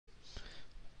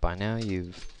By now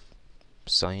you've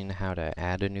seen how to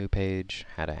add a new page,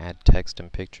 how to add text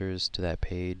and pictures to that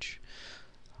page.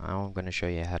 I'm going to show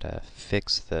you how to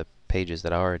fix the pages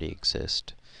that already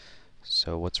exist.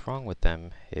 So what's wrong with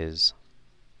them is,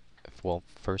 well,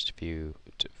 first if you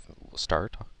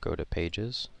start, go to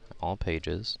Pages, All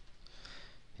Pages,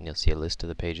 and you'll see a list of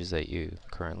the pages that you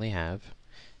currently have,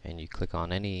 and you click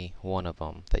on any one of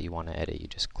them that you want to edit. You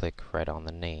just click right on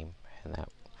the name, and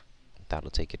that'll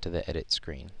take you to the edit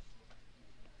screen.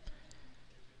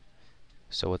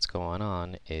 So what's going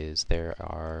on is there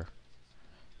are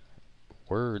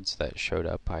words that showed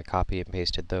up. I copy and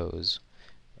pasted those,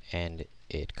 and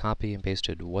it copy and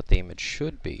pasted what the image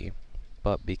should be,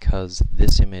 but because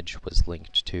this image was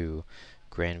linked to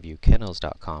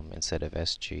grandviewkennels.com instead of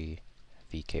sgvky.com,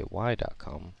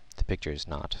 the picture is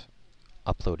not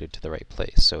uploaded to the right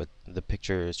place. So the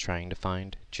picture is trying to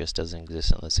find just doesn't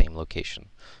exist in the same location.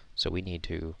 So we need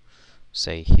to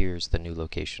say, here's the new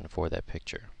location for that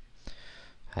picture.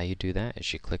 How you do that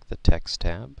is you click the Text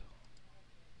tab,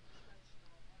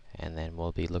 and then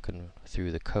we'll be looking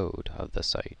through the code of the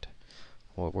site.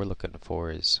 What we're looking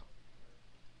for is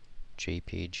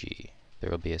JPG. There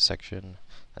will be a section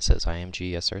that says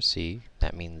IMG SRC.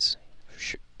 That means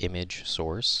image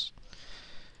source.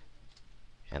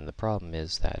 And the problem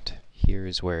is that here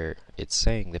is where it's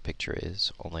saying the picture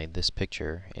is, only this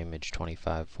picture, image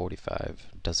 2545,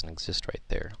 doesn't exist right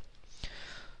there.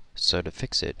 So to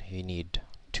fix it, you need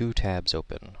two tabs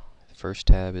open. The first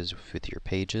tab is with your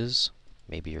pages,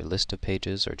 maybe your list of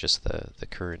pages or just the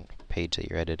current page that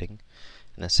you're editing.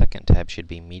 And the second tab should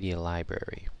be Media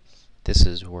Library. This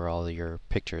is where all your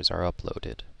pictures are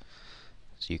uploaded.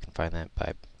 So you can find that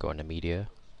by going to Media,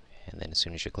 and then as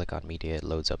soon as you click on Media, it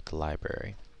loads up the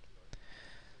library.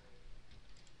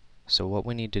 So what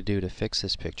we need to do to fix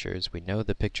this picture is, we know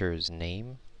the picture's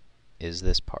name is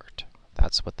this part.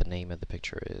 That's what the name of the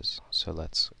picture is. So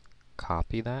let's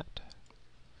copy that,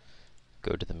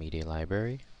 go to the Media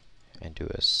Library, and do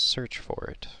a search for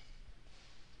it.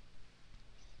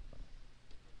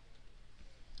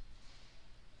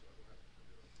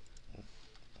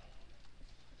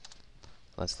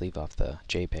 Let's leave off the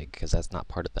JPEG because that's not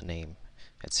part of the name.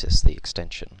 It's just the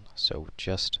extension. So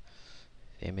just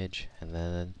image and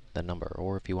then the number.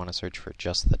 Or if you want to search for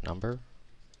just the number,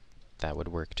 that would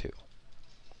work too.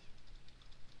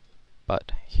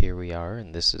 But here we are,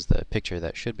 and this is the picture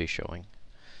that should be showing.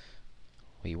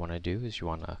 What you want to do is you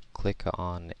want to click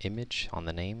on Image on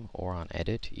the name or on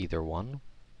Edit, either one.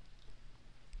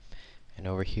 And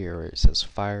over here where it says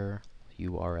File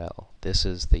URL, this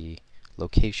is the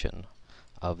location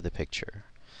of the picture.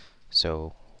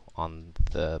 So on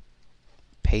the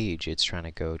page it's trying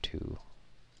to go to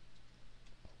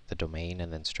the domain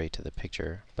and then straight to the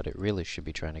picture, but it really should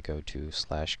be trying to go to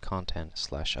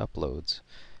 /content/uploads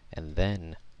and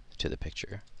then to the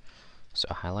picture.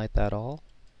 So highlight that all,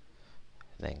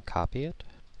 then copy it,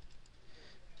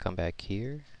 come back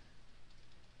here,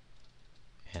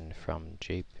 and for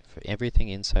everything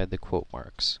inside the quote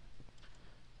marks,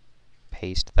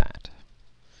 paste that.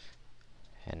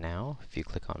 And now, if you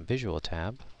click on Visual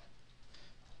tab,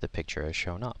 the picture has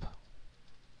shown up.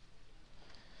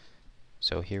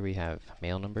 So here we have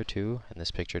male number 2, and this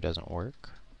picture doesn't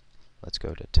work. Let's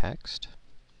go to Text.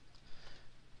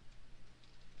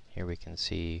 Here we can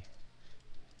see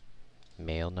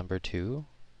male number 2,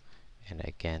 and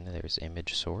again there's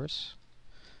image source.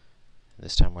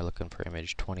 This time we're looking for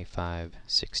image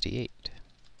 2568.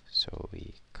 So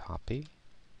we copy,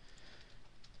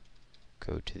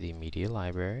 go to the Media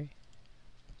Library,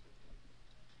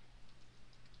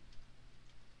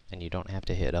 and you don't have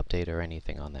to hit update or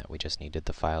anything on that, we just needed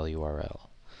the file URL.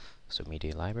 So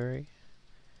Media Library,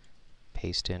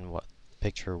 paste in what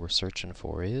picture we're searching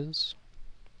for is,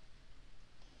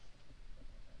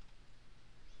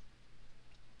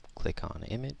 click on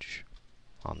Image,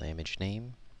 on the image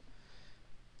name,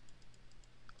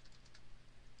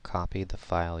 copy the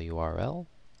file URL,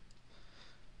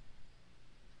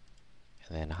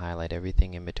 and then highlight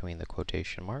everything in between the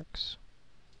quotation marks,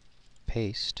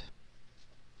 paste,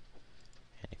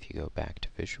 and if you go back to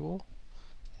Visual,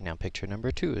 now picture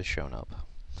number 2 is shown up.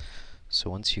 So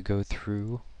once you go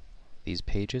through these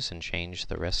pages and change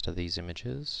the rest of these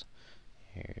images,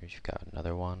 here you've got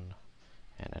another one,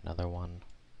 and another one.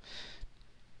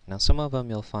 Now some of them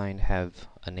you'll find have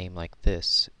a name like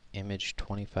this, image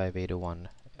 25801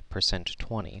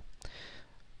 %20.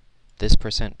 This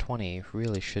 %20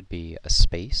 really should be a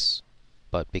space,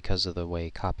 but because of the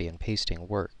way copy and pasting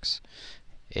works,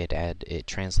 it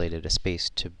translated a space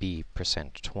to be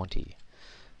 %20.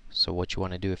 So what you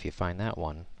want to do if you find that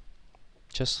one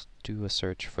just do a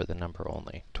search for the number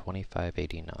only,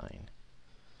 2589.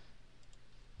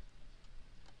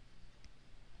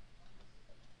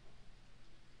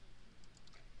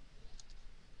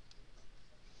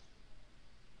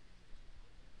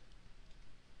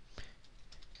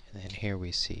 And then here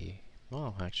we see,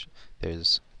 well, actually,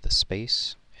 there's the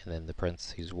space and then the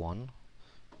parentheses 1,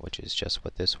 which is just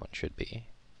what this one should be.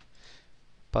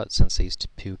 But since these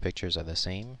two pictures are the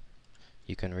same,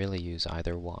 you can really use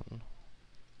either one.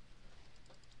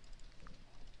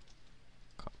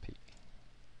 Copy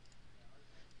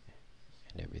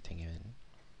and everything in,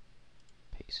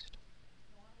 paste.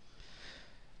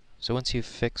 So once you've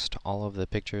fixed all of the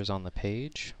pictures on the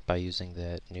page by using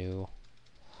that new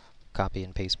copy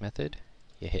and paste method,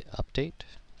 you hit update,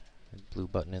 blue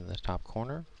button in the top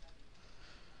corner.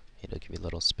 It'll give you a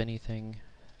little spinny thing,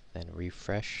 then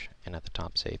refresh, and at the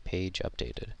top say page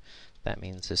updated. That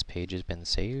means this page has been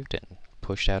saved and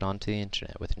pushed out onto the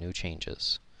internet with new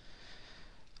changes.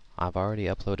 I've already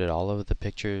uploaded all of the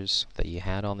pictures that you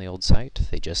had on the old site.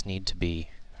 They just need to be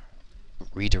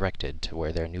redirected to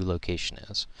where their new location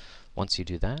is. Once you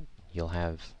do that, you'll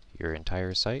have your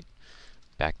entire site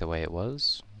back the way it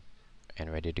was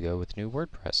and ready to go with new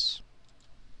WordPress.